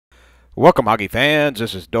Welcome, hockey fans.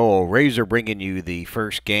 This is Dole Razor bringing you the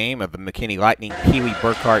first game of the McKinney Lightning Pee-wee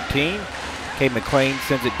Burkhart team. Cade McLean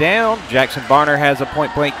sends it down. Jackson Barner has a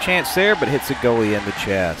point-blank chance there, but hits the goalie in the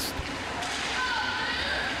chest.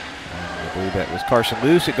 And I believe that was Carson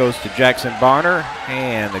Luce. It goes to Jackson Barner,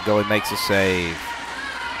 and the goalie makes a save.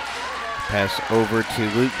 Pass over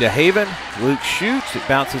to Luke DeHaven. Luke shoots. It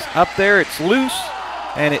bounces up there. It's loose,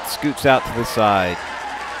 and it scoots out to the side.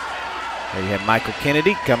 There you have Michael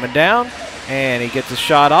Kennedy coming down, and he gets a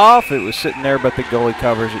shot off. It was sitting there, but the goalie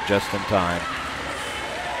covers it just in time.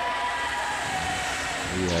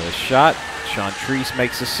 We have a shot. Sean Treese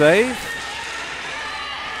makes a save.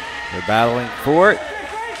 They're battling for it.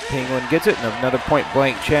 Penguin gets it, and another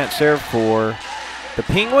point-blank chance there for the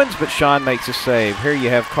Penguins, but Sean makes a save. Here you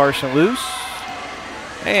have Carson Luce,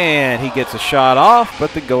 and he gets a shot off,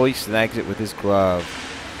 but the goalie snags it with his glove.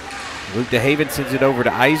 Luke DeHaven sends it over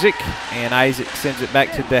to Isaac, and Isaac sends it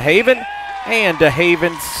back to DeHaven, and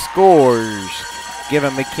DeHaven scores,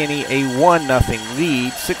 giving McKinney a 1-0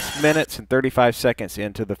 lead, 6 minutes and 35 seconds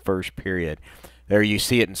into the first period. There you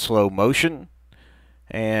see it in slow motion,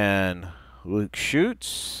 and Luke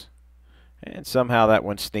shoots, and somehow that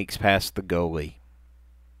one sneaks past the goalie.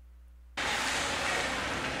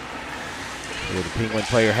 Here the Penguin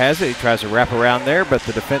player has it. He tries to wrap around there, but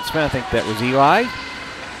the defenseman, I think that was Eli,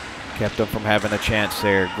 kept him from having a chance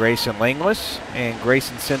there. Grayson Langless, and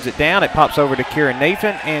Grayson sends it down. It pops over to Kieran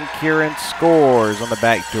Nathan, and Kieran scores on the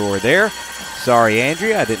back door there. Sorry,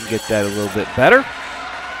 Andrea, I didn't get that a little bit better.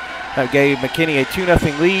 That gave McKinney a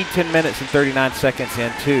 2-0 lead, 10 minutes and 39 seconds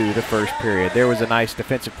into the first period. There was a nice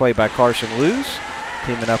defensive play by Carson Luce,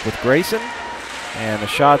 teaming up with Grayson. And the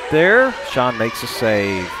shot there, Sean makes a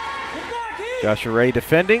save. Joshua Ray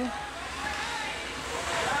defending.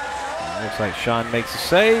 Looks like Sean makes a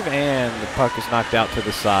save, and the puck is knocked out to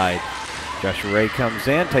the side. Joshua Ray comes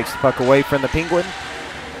in, takes the puck away from the Penguin,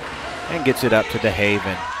 and gets it up to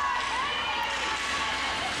DeHaven.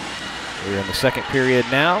 We're in the second period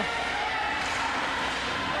now.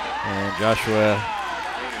 And Joshua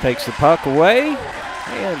takes the puck away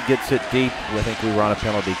and gets it deep. I think we were on a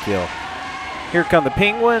penalty kill. Here come the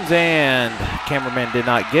Penguins, and cameraman did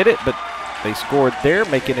not get it, but they scored there,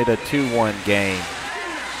 making it a 2-1 game.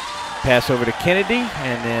 Pass over to Kennedy,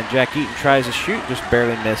 and then Jack Eaton tries to shoot, just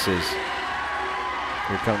barely misses.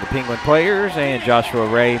 Here come the Penguin players, and Joshua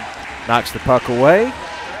Ray knocks the puck away,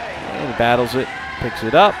 and he battles it, picks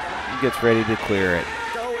it up, and gets ready to clear it.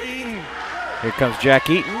 Here comes Jack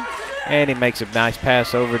Eaton, and he makes a nice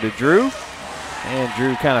pass over to Drew, and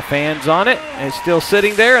Drew kind of fans on it, and it's still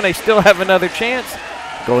sitting there, and they still have another chance.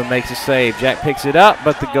 Goalie makes a save. Jack picks it up,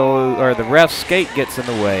 but the ref's skate gets in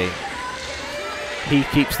the way. He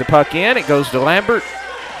keeps the puck in. It goes to Lambert,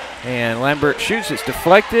 and Lambert shoots. It's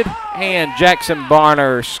deflected, and Jackson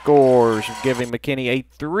Barner scores, giving McKinney a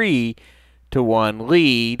 3-1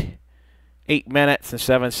 lead. 8 minutes and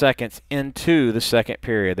 7 seconds into the second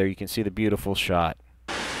period. There you can see the beautiful shot.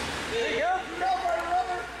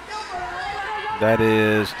 That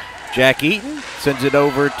is Jack Eaton. Sends it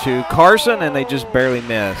over to Carson, and they just barely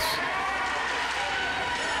miss.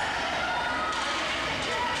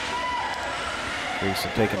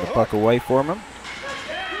 Grayson taking the puck away from him.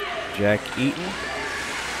 Jack Eaton,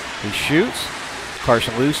 he shoots.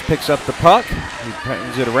 Carson Luce picks up the puck. He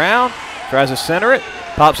turns it around, tries to center it,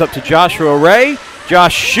 pops up to Joshua Ray.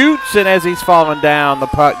 Josh shoots, and as he's falling down, the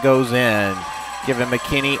puck goes in, giving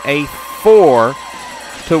McKinney a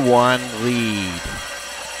 4-1 lead.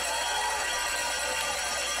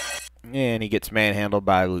 And he gets manhandled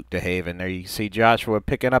by Luke DeHaven. There you see Joshua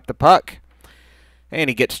picking up the puck. And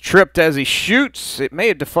he gets tripped as he shoots. It may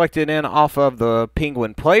have deflected in off of the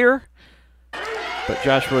Penguin player, but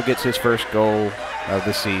Joshua gets his first goal of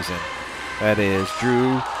the season. That is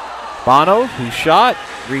Drew Bono, who shot.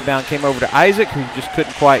 Rebound came over to Isaac, who just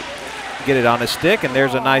couldn't quite get it on his stick, and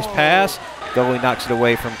there's a nice pass. Goalie knocks it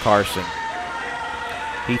away from Carson.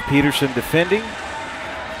 Heath Peterson defending.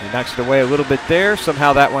 He knocks it away a little bit there.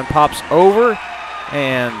 Somehow that one pops over,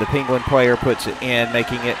 and the Penguin player puts it in,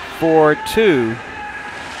 making it 4-2.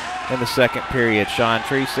 In the second period. Sean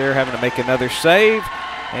Treese there having to make another save,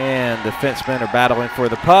 and the defensemen are battling for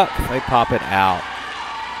the puck. They pop it out.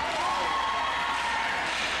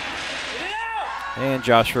 And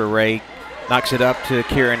Joshua Ray knocks it up to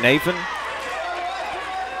Kieran Nathan.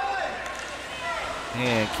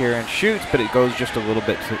 And Kieran shoots, but it goes just a little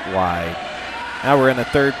bit wide. Now we're in the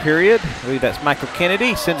third period. I believe that's Michael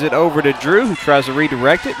Kennedy. Sends it over to Drew, who tries to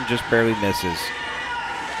redirect it and just barely misses.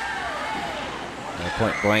 A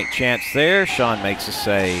point-blank chance there. Sean makes a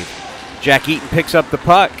save. Jack Eaton picks up the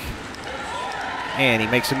puck. And he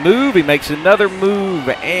makes a move, he makes another move,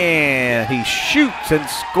 and he shoots and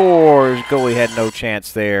scores. Goalie had no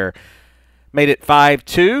chance there. Made it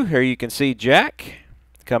 5-2. Here you can see Jack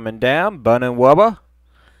coming down, Bun and Wubba,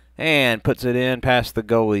 and puts it in past the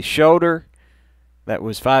goalie's shoulder. That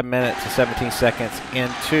was 5 minutes and 17 seconds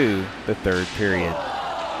into the third period.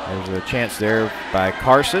 There's a chance there by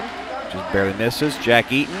Carson, just barely misses.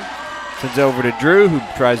 Jack Eaton sends over to Drew, who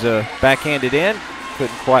tries to backhand it in,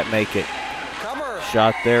 couldn't quite make it.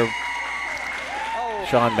 Shot there.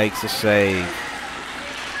 Sean makes the save.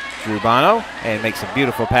 Drew Bono, and makes a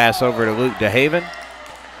beautiful pass over to Luke DeHaven.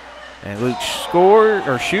 And Luke scores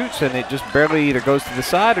or shoots, and it just barely either goes to the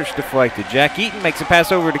side or is deflected. Jack Eaton makes a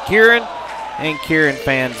pass over to Kieran, and Kieran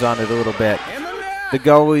fans on it a little bit. The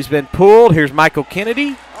goalie's been pulled. Here's Michael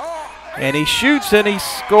Kennedy, and he shoots and he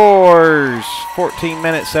scores. 14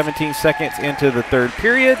 minutes, 17 seconds into the third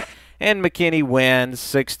period, and McKinney wins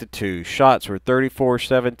 6-2. Shots were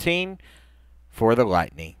 34-17 for the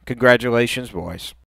Lightning. Congratulations, boys.